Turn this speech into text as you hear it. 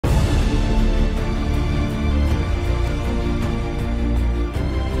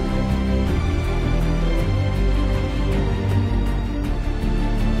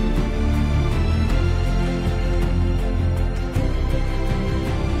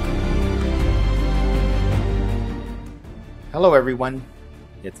Hello everyone,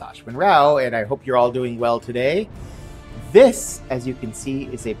 it's Ashwin Rao and I hope you're all doing well today. This, as you can see,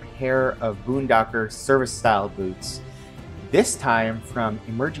 is a pair of Boondocker service style boots, this time from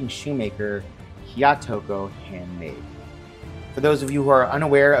emerging shoemaker Kiattoko Handmade. For those of you who are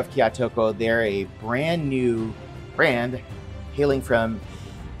unaware of Kiattoko, they're a brand new brand hailing from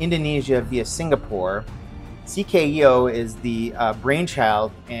Indonesia via Singapore. CKEO is the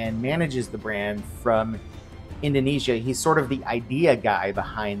brainchild and manages the brand from Indonesia. He's sort of the idea guy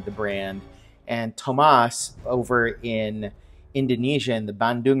behind the brand. And Chamois over in Indonesia in the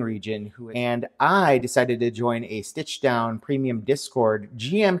Bandung region, and I decided to join a stitch down premium Discord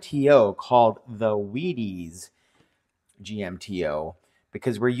GMTO called the Wheaties GMTO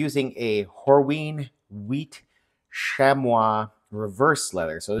because we're using a Horween wheat chamois reverse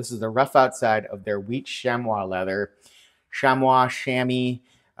leather. So this is the rough outside of their wheat chamois leather. Chamois, chamois,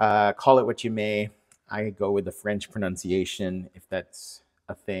 call it what you may. I go with the French pronunciation if that's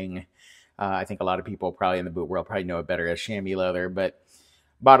a thing. I think a lot of people probably in the boot world probably know it better as chamois leather, but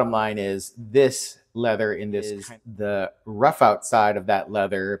bottom line is this leather in this is the rough outside of that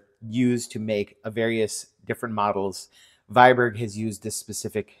leather used to make various different models. Viberg has used this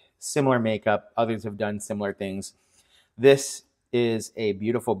specific similar makeup. Others have done similar things. This is a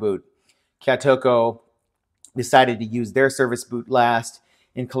beautiful boot. Kiattoko decided to use their service boot last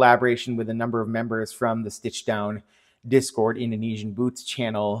in collaboration with a number of members from the Stitch Down Discord Indonesian Boots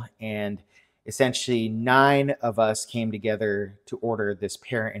channel, and essentially 9 of us came together to order this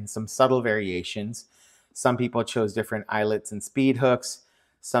pair in some subtle variations. Some people chose different eyelets and speed hooks.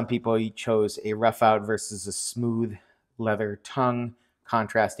 Some people chose a rough out versus a smooth leather tongue,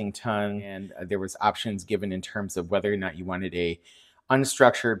 contrasting tongue, and there was options given in terms of whether or not you wanted a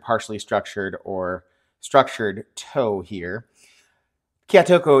unstructured, partially structured, or structured toe here.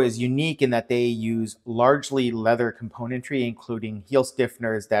 Kiattoko is unique in that they use largely leather componentry, including heel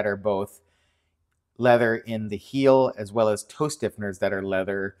stiffeners that are both leather in the heel as well as toe stiffeners that are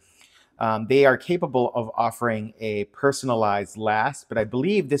leather. They are capable of offering a personalized last, but I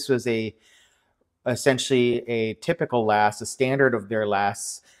believe this was essentially a typical last, a standard of their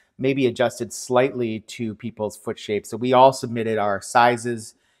lasts, maybe adjusted slightly to people's foot shapes. So we all submitted our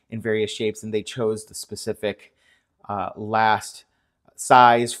sizes in various shapes, and they chose the specific last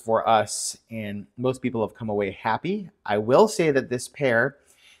size for us, and most people have come away happy. I will say that this pair,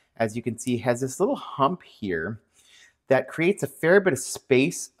 as you can see, has this little hump here that creates a fair bit of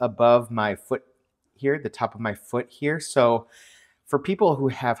space above my foot here, the top of my foot here. So for people who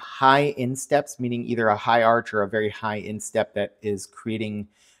have high insteps, meaning either a high arch or a very high instep that is creating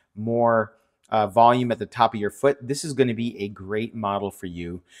more volume at the top of your foot, this is going to be a great model for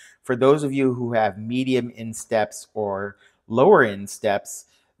you. For those of you who have medium insteps or lower insteps,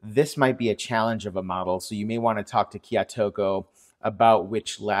 this might be a challenge of a model. So you may want to talk to Kiattoko about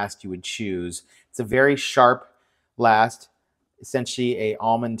which last you would choose. It's a very sharp last, essentially a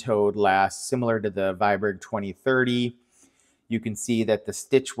almond-toed last, similar to the Viberg 2030. You can see that the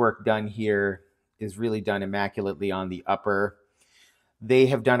stitch work done here is really done immaculately on the upper. They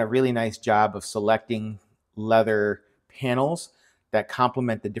have done a really nice job of selecting leather panels that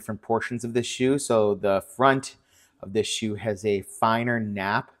complement the different portions of this shoe. So the front of this shoe has a finer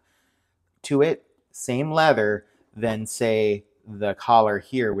nap to it, same leather, than say the collar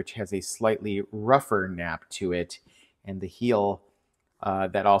here, which has a slightly rougher nap to it, and the heel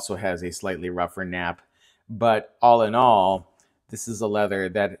that also has a slightly rougher nap. But all in all, this is a leather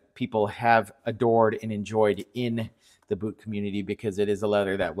that people have adored and enjoyed in the boot community because it is a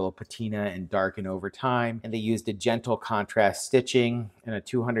leather that will patina and darken over time. And they used a gentle contrast stitching and a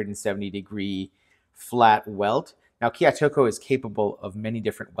 270-degree flat welt. Now, Kiattoko is capable of many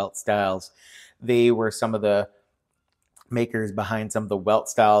different welt styles. They were some of the makers behind some of the welt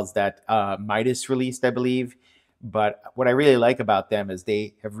styles that Midas released, I believe. But what I really like about them is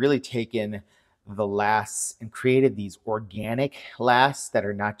they have really taken the lasts and created these organic lasts that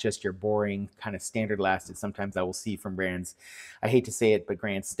are not just your boring kind of standard lasts that sometimes I will see from brands. I hate to say it, but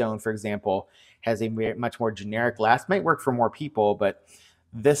Grand Stone, for example, has a much more generic last. Might work for more people, but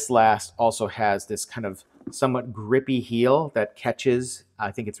this last also has this kind of somewhat grippy heel that catches.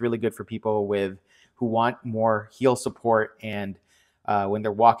 I think it's really good for people who want more heel support and when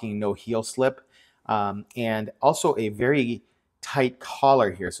they're walking, no heel slip. And also a very tight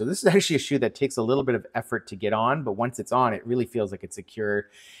collar here. So this is actually a shoe that takes a little bit of effort to get on, but once it's on, it really feels like it's secure.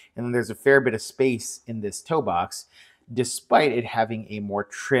 And then there's a fair bit of space in this toe box, despite it having a more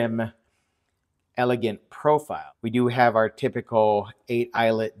trim, elegant profile. We do have our typical 8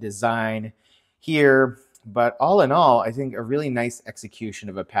 eyelet design here, but all in all, I think a really nice execution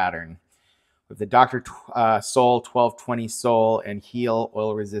of a pattern. with the Dr. Sole 1220 sole and heel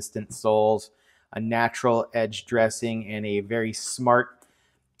oil resistant soles, a natural edge dressing, and a very smart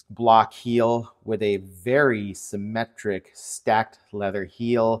block heel with a very symmetric stacked leather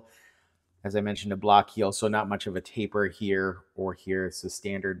heel. As I mentioned, a block heel, so not much of a taper here or here. It's a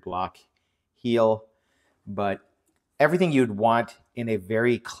standard block heel, but everything you'd want in a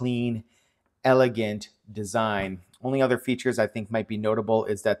very clean, elegant design. Only other features I think might be notable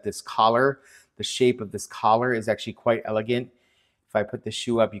is that this collar, the shape of this collar is actually quite elegant. If I put the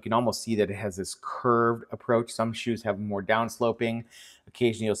shoe up, you can almost see that it has this curved approach. Some shoes have more downsloping.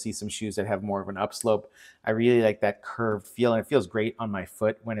 Occasionally you'll see some shoes that have more of an upslope. I really like that curved feel, and it feels great on my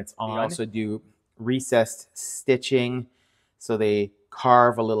foot when it's on. They also do recessed stitching. So they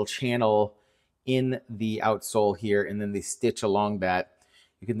carve a little channel in the outsole here, and then they stitch along that.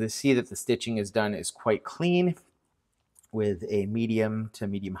 You can see that the stitching is quite clean with a medium to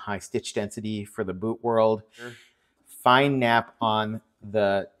medium high stitch density for the boot world. Fine nap on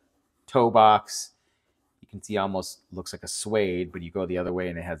the toe box. You can see almost looks like a suede, but you go the other way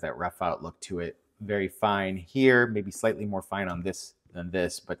and it has that rough out look to it. Very fine here, maybe slightly more fine on this than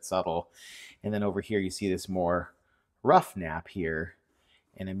this, but subtle. And then over here you see this more rough nap here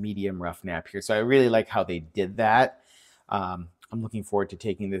and a medium rough nap here. So I really like how they did that. I'm looking forward to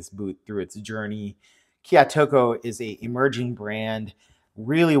taking this boot through its journey. Kiattoko is an emerging brand,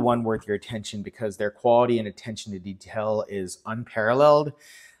 really one worth your attention because their quality and attention to detail is unparalleled.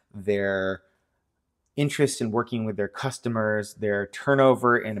 Their interest in working with their customers, their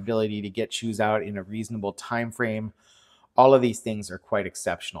turnover and ability to get shoes out in a reasonable time frame, all of these things are quite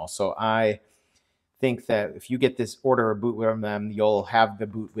exceptional. So I think that if you get this order a boot from them, you'll have the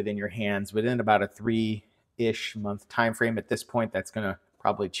boot within your hands within about a 3-ish month time frame. At this point, that's going to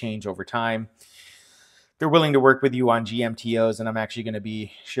probably change over time. They're willing to work with you on GMTOs, and I'm actually going to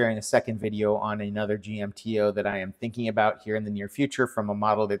be sharing a second video on another GMTO that I am thinking about here in the near future from a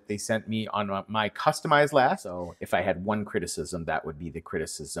model that they sent me on my customized last. So if I had one criticism, that would be the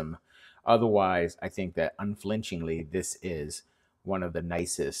criticism. Otherwise, I think that unflinchingly, this is one of the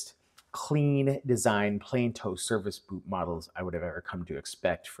nicest, clean design, plain toe service boot models I would have ever come to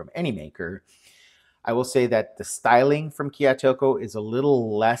expect from any maker. I will say that the styling from Kiattoko is a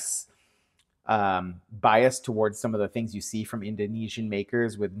little less biased towards some of the things you see from Indonesian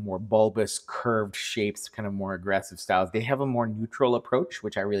makers with more bulbous, curved shapes, kind of more aggressive styles. They have a more neutral approach,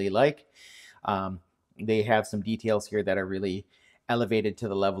 which I really like. They have some details here that are really elevated to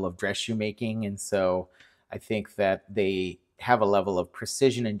the level of dress shoe making. And so I think that they have a level of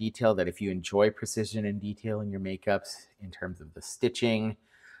precision and detail that if you enjoy precision and detail in your makeups in terms of the stitching,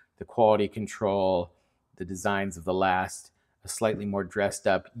 the quality control, the designs of the last, a slightly more dressed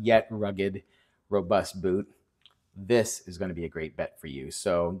up yet rugged, robust boot, this is going to be a great bet for you.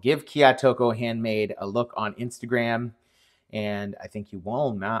 So give Kiattoko Handmade a look on Instagram, and I think you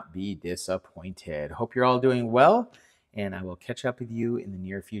will not be disappointed. Hope you're all doing well, and I will catch up with you in the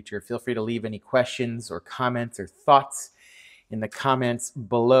near future. Feel free to leave any questions or comments or thoughts in the comments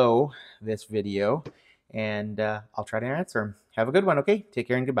below this video, and I'll try to answer them. Have a good one, okay? Take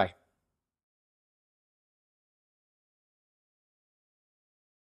care and goodbye.